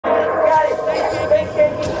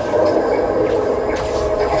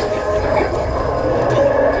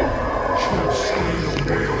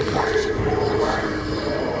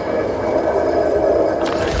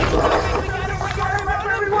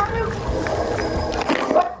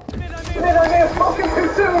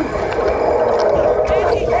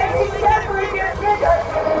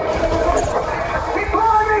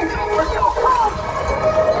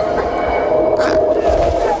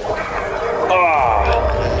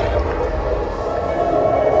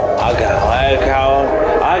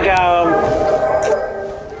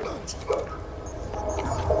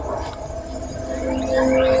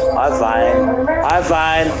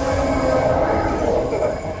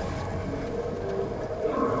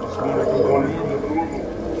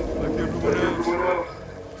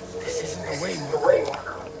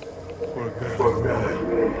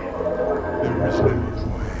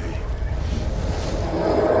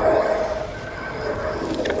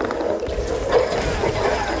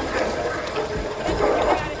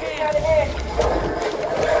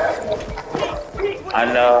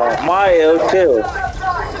And Mario too.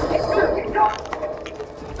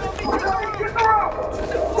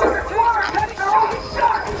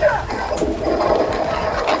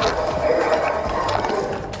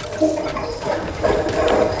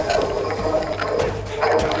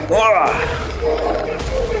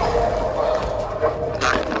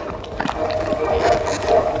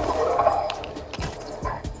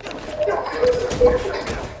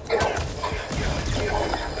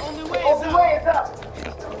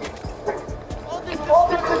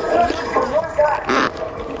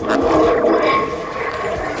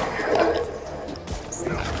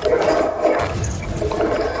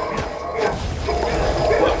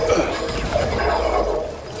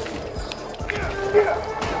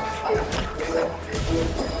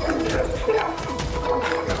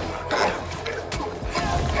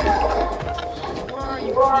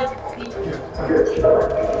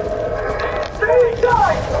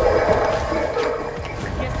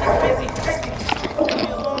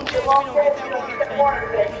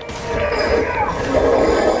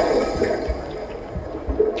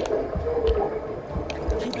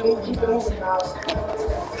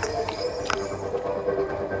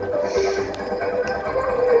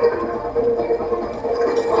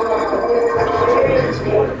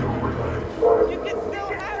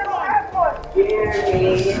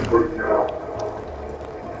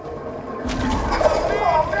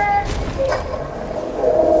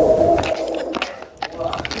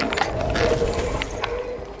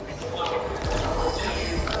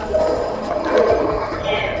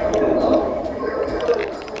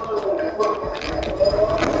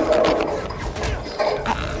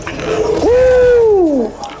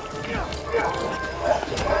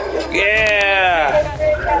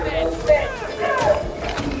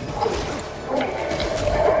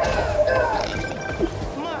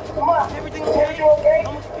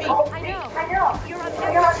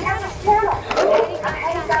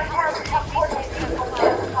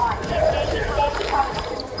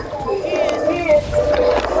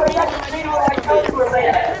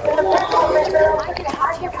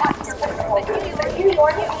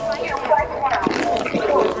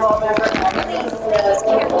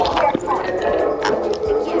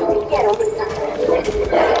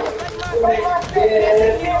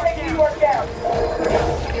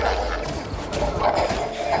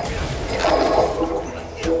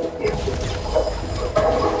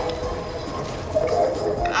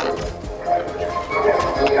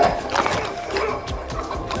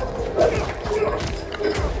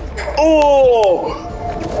 Oh,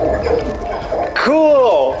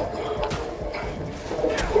 cool.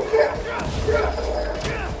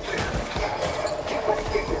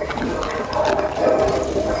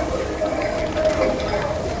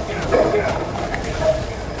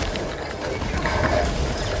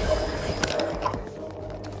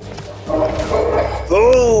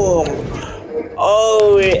 Boom.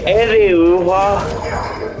 Oh, Eddie, wow.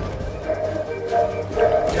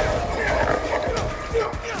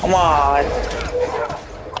 Come on.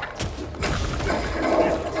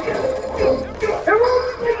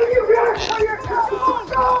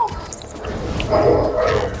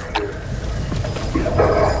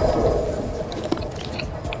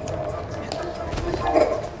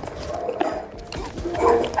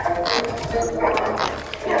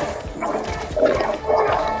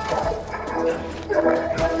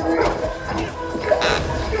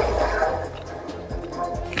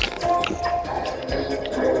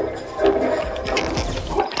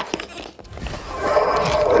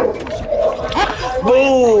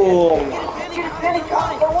 Boom!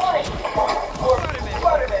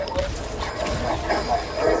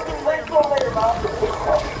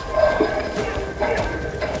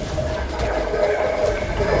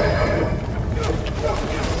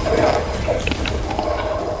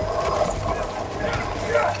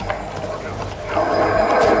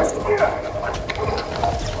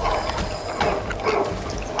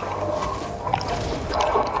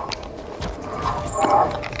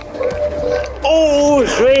 Oh,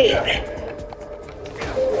 sweet!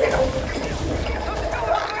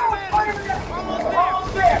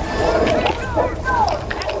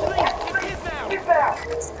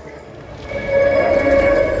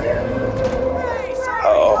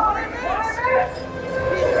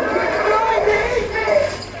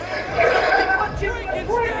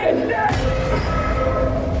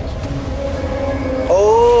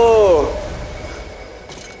 Oh,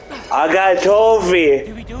 I got a trophy.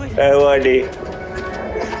 Did we do it? Everybody,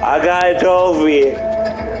 I got a trophy.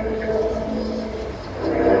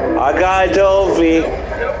 I got a trophy.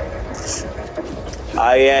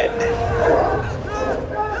 I get.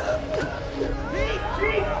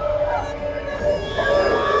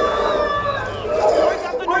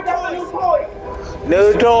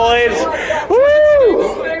 New toys.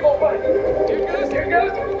 Woo!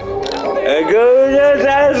 A good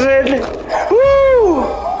assassin. Woo!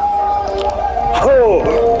 Oh!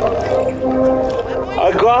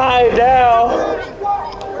 I grind now.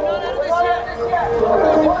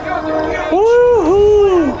 Woohoo!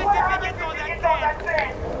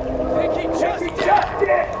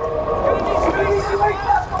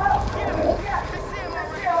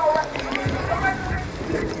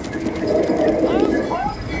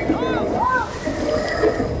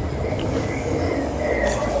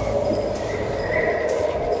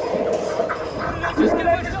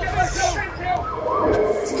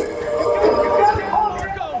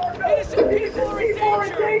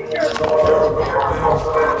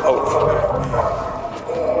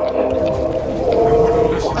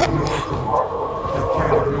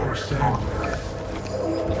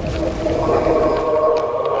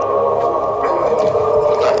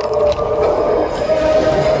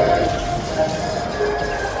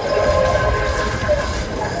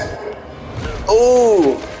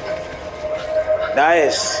 Ooh,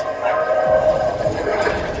 nice.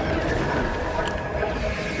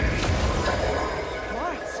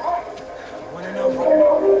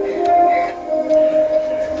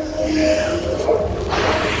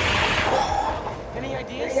 Any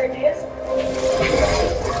ideas?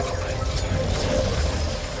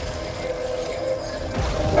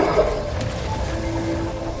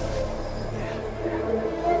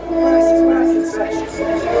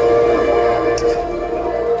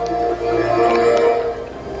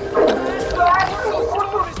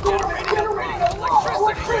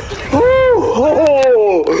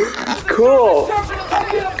 Ooh, cool.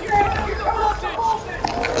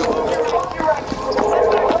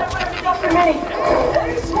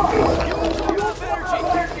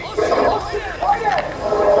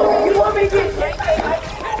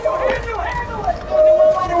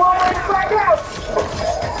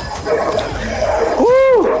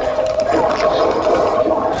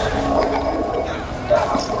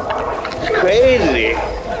 Crazy.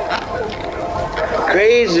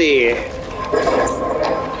 Crazy.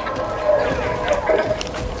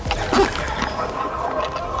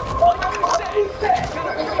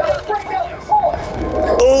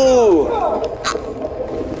 Ooh.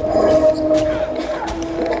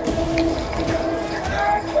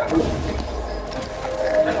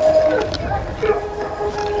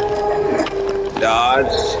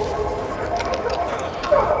 Dodge.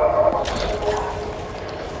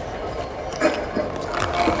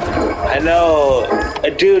 I know I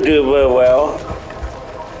do very well.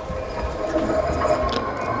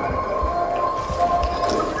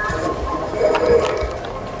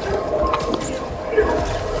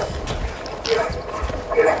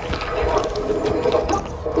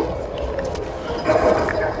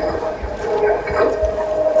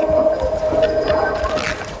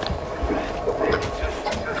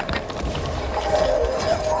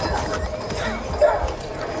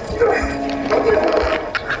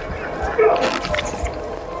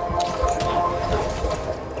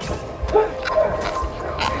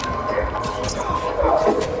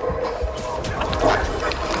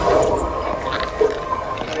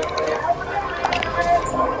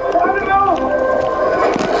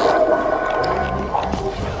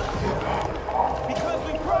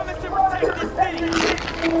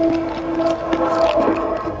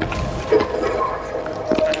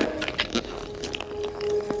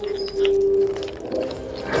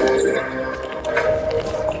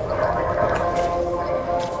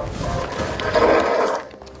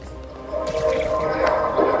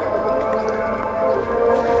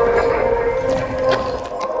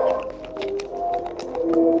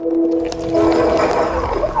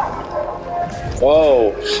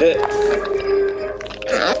 Whoa, shit.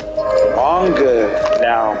 I'm good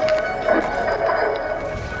now.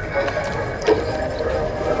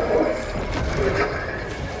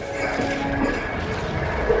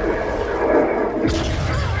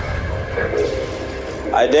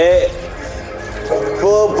 I did.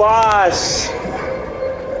 Full boss.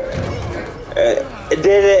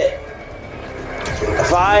 Did it.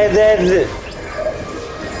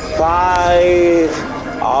 5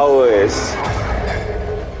 hours.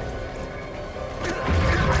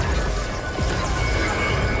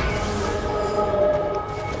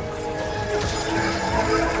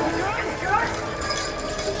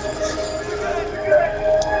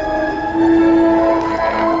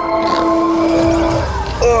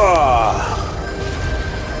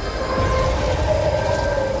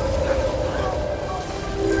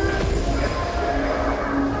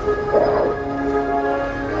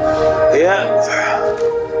 Yeah.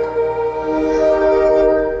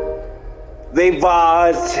 Big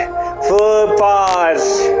boss. Full boss.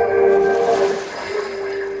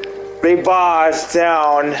 Big boss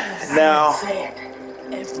down now.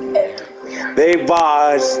 Big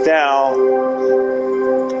boss down.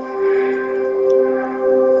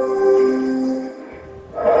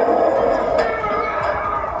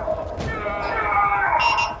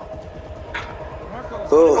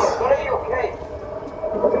 Ooh. Are you okay?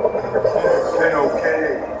 It's been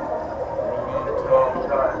okay. Long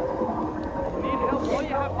time. Need help? All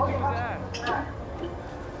you have to do is ask.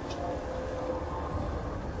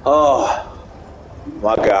 Oh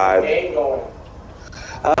my God.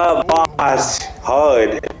 Boss,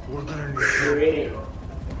 hard.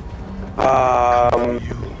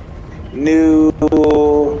 New.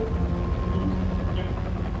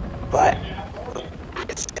 What?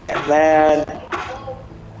 It's that man.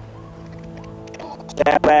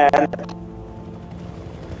 That man.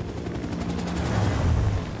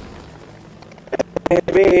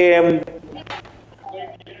 Be him.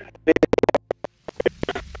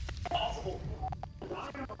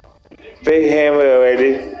 Be him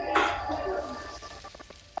already.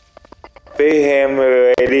 Be him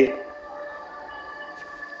already.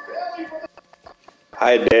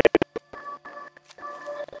 I did.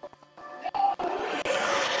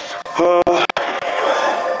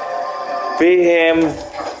 Be him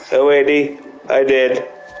already. I did.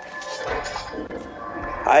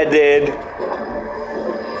 I did.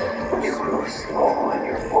 You small on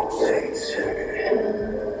your footsteps.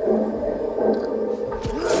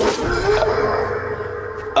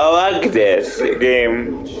 I like this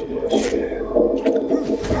game.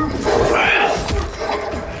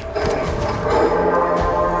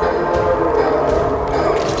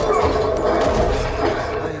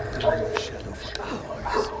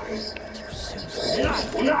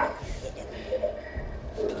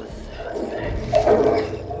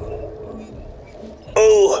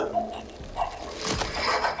 Oh.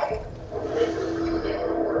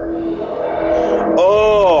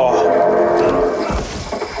 Oh.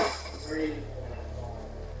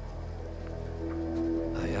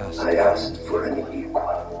 I asked for an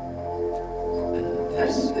equal. And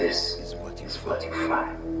this is what you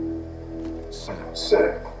find.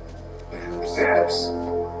 Sir, perhaps a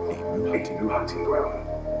new hunting ground.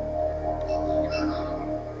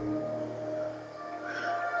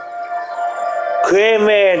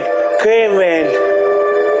 Craven. Craven.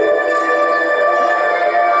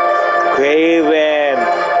 Craven.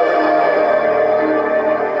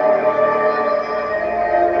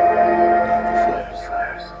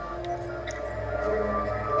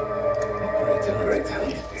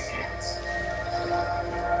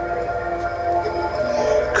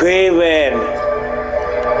 Craven.